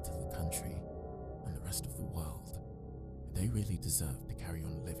they did to the country and the rest of the world, they really deserved to carry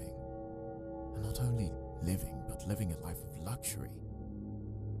on living. And not only living, but living a life of luxury,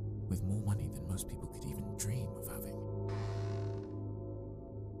 with more money than most people could even dream of having.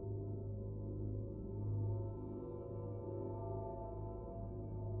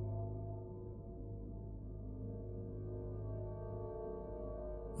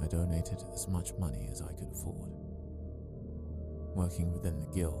 I donated as much money as I could afford. Working within the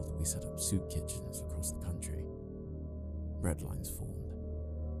guild, we set up soup kitchens across the country. Bread lines formed,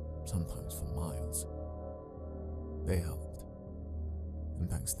 sometimes for miles. They helped, and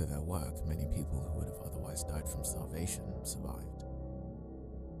thanks to their work, many people who would have otherwise died from starvation survived.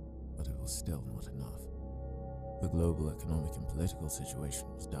 But it was still not enough. The global economic and political situation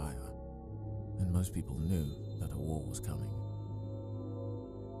was dire, and most people knew that a war was coming.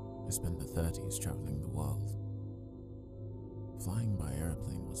 I spent the 30s traveling the world. Flying by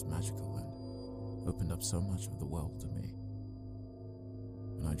airplane was magical and opened up so much of the world to me.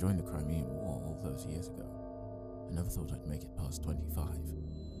 When I joined the Crimean War all those years ago, I never thought I'd make it past 25.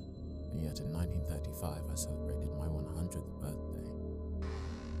 And yet in 1935 I celebrated my 100th birthday.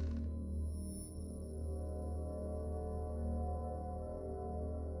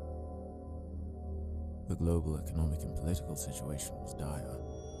 The global economic and political situation was dire,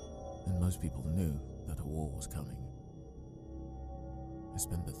 and most people knew that a war was coming. I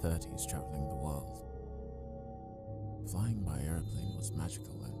spent the 30s traveling the world. Flying by airplane was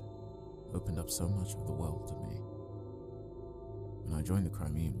magical and opened up so much of the world to me. When I joined the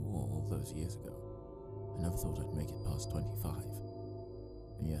Crimean War all those years ago, I never thought I'd make it past 25.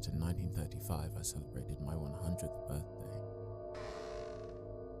 And yet in 1935 I celebrated my 100th birthday.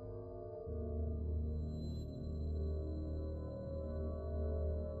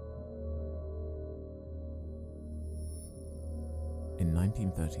 In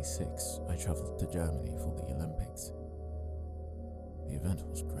 1936, I traveled to Germany for the Olympics. The event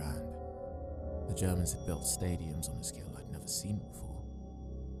was grand. The Germans had built stadiums on a scale I'd never seen before.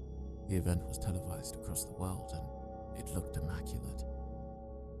 The event was televised across the world, and it looked immaculate.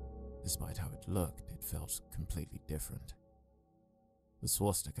 Despite how it looked, it felt completely different. The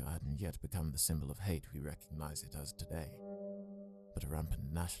swastika hadn't yet become the symbol of hate we recognize it as today, but a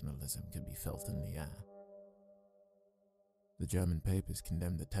rampant nationalism could be felt in the air. The German papers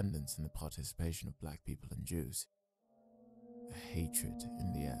condemned attendance and the participation of black people and Jews. A hatred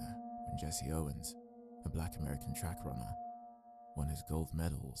in the air when Jesse Owens, a black American track runner, won his gold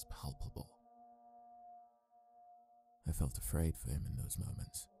medal was palpable. I felt afraid for him in those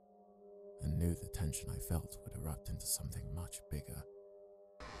moments, and knew the tension I felt would erupt into something much bigger.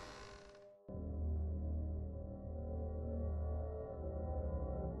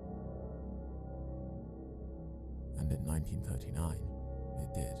 And in 1939,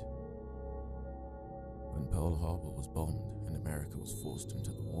 it did. When Pearl Harbor was bombed and America was forced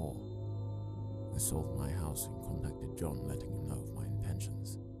into the war, I sold my house and contacted John, letting him know of my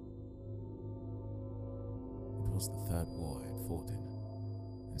intentions. It was the third war I had fought in,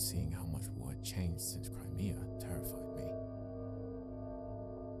 and seeing how much war had changed since Crimea terrified me.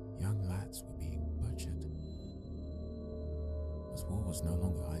 Young lads were being butchered. As war was no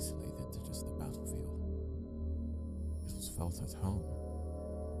longer isolated to just the battlefield, it was felt at home.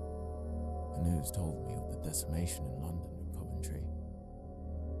 The news told me of the decimation in London and Coventry.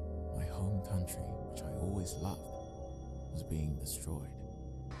 My home country, which I always loved, was being destroyed.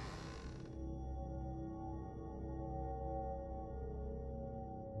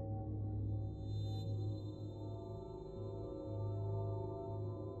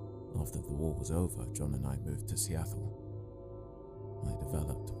 After the war was over, John and I moved to Seattle. I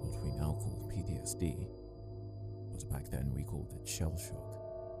developed what we now call PTSD, but back then we called it shell shock.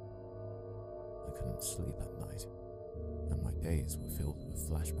 I couldn't sleep at night, and my days were filled with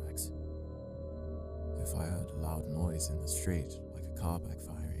flashbacks. If I heard a loud noise in the street, like a car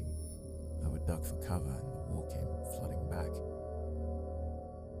backfiring, I would duck for cover and the war came flooding back.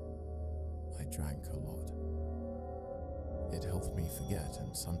 I drank a lot. It helped me forget,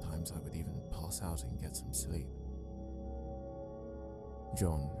 and sometimes I would even pass out and get some sleep.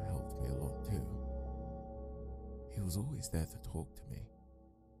 John helped me a lot too. He was always there to talk to me.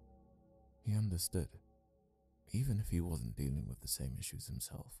 He understood, even if he wasn't dealing with the same issues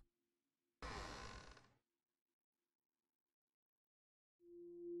himself.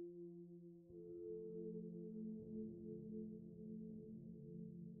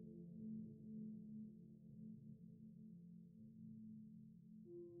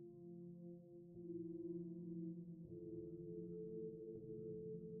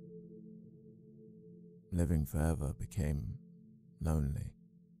 Living forever became lonely,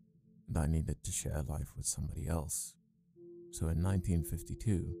 and I needed to share life with somebody else. So in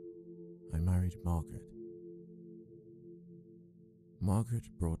 1952, I married Margaret. Margaret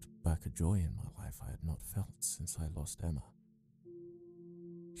brought back a joy in my life I had not felt since I lost Emma.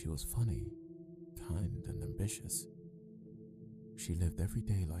 She was funny, kind, and ambitious. She lived every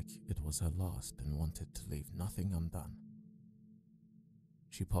day like it was her last and wanted to leave nothing undone.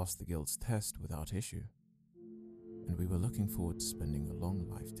 She passed the guild's test without issue, and we were looking forward to spending a long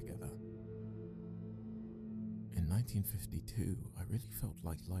life together. In 1952, I really felt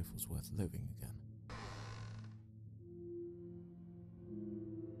like life was worth living again.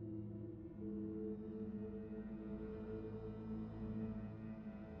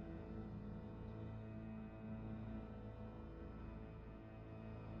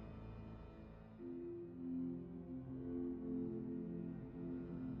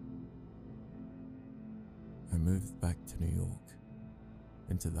 I moved back to New York,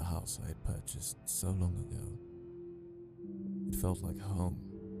 into the house I had purchased so long ago. It felt like home,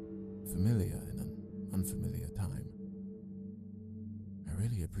 familiar in an unfamiliar time. I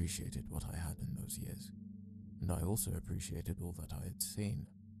really appreciated what I had in those years, and I also appreciated all that I had seen,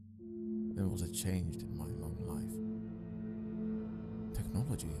 and what had changed in my long life.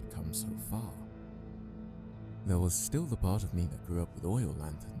 Technology had come so far. There was still the part of me that grew up with oil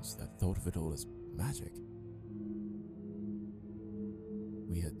lanterns that thought of it all as magic.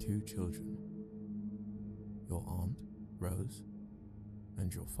 We had 2 children, your aunt, Rose,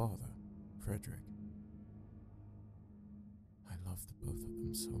 and your father, Frederick. I loved both of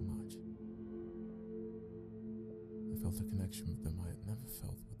them so much. I felt a connection with them I had never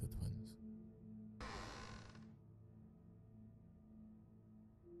felt with the twins.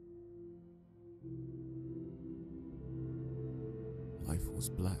 Life was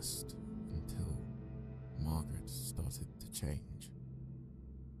blessed until Margaret started to change.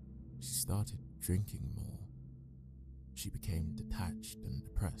 She started drinking more. She became detached and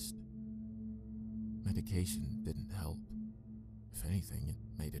depressed. Medication didn't help. If anything, it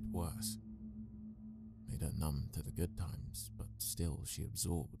made it worse. Made her numb to the good times, but still she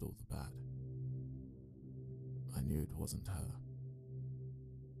absorbed all the bad. I knew it wasn't her.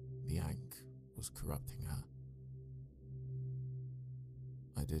 The Ankh was corrupting her.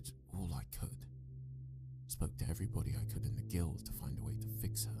 I did all I could. Spoke to everybody I could in the guild to find a way to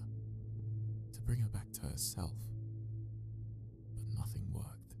fix her, to bring her back to herself. But nothing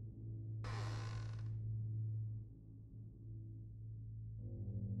worked.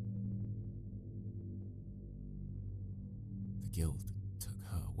 guild took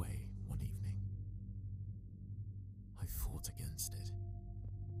her away one evening. I fought against it,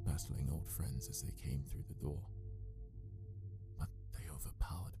 battling old friends as they came through the door, but they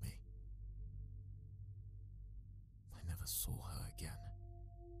overpowered me. I never saw her again.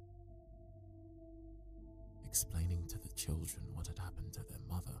 Explaining to the children what had happened to their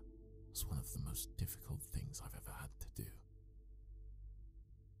mother was one of the most difficult things I've ever had to do.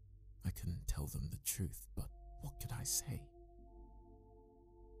 I couldn't tell them the truth, but what could I say?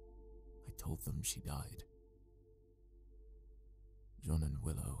 I told them she died. John and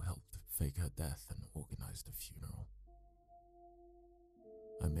Willow helped fake her death and organized a funeral.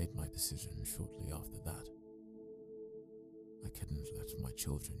 I made my decision shortly after that. I couldn't let my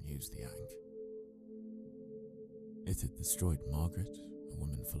children use the Ankh. It had destroyed Margaret, a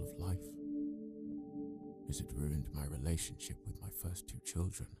woman full of life. It had ruined my relationship with my first two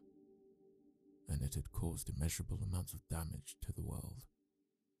children, and it had caused immeasurable amounts of damage to the world.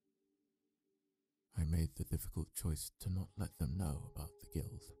 I made the difficult choice to not let them know about the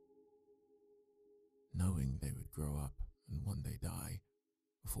guild. Knowing they would grow up and one day die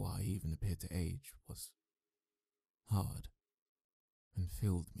before I even appeared to age was hard and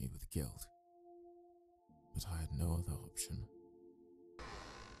filled me with guilt. But I had no other option.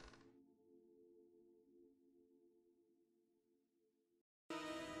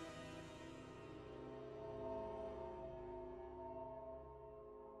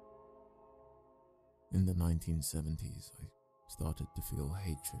 In the 1970s, I started to feel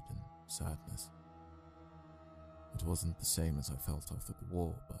hatred and sadness. It wasn't the same as I felt after the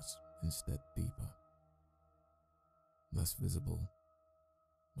war, but instead deeper. Less visible,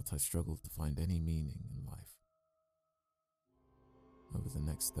 but I struggled to find any meaning in life. Over the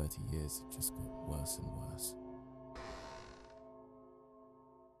next 30 years, it just got worse and worse.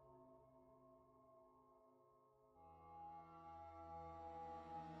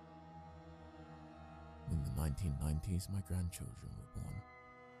 In the 1990s, my grandchildren were born.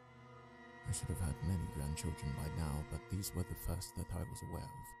 I should have had many grandchildren by now, but these were the first that I was aware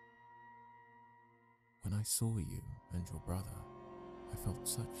of. When I saw you and your brother, I felt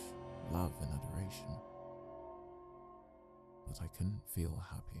such love and adoration, but I couldn't feel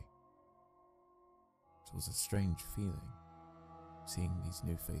happy. It was a strange feeling, seeing these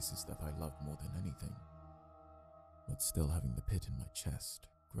new faces that I loved more than anything, but still having the pit in my chest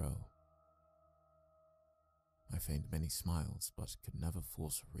grow. I feigned many smiles, but could never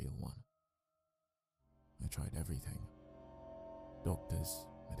force a real one. I tried everything. Doctors,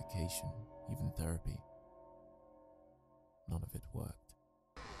 medication, even therapy. None of it worked.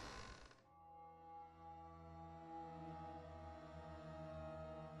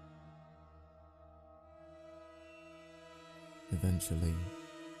 Eventually,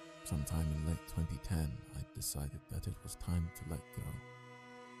 sometime in late 2010, I decided that it was time to let go.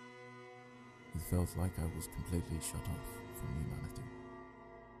 It felt like I was completely shut off from humanity.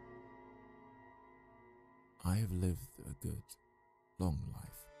 I have lived a good, long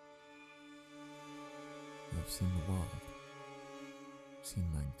life. I've seen the world, seen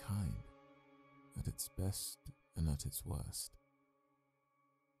mankind at its best and at its worst.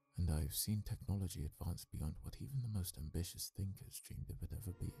 And I've seen technology advance beyond what even the most ambitious thinkers dreamed of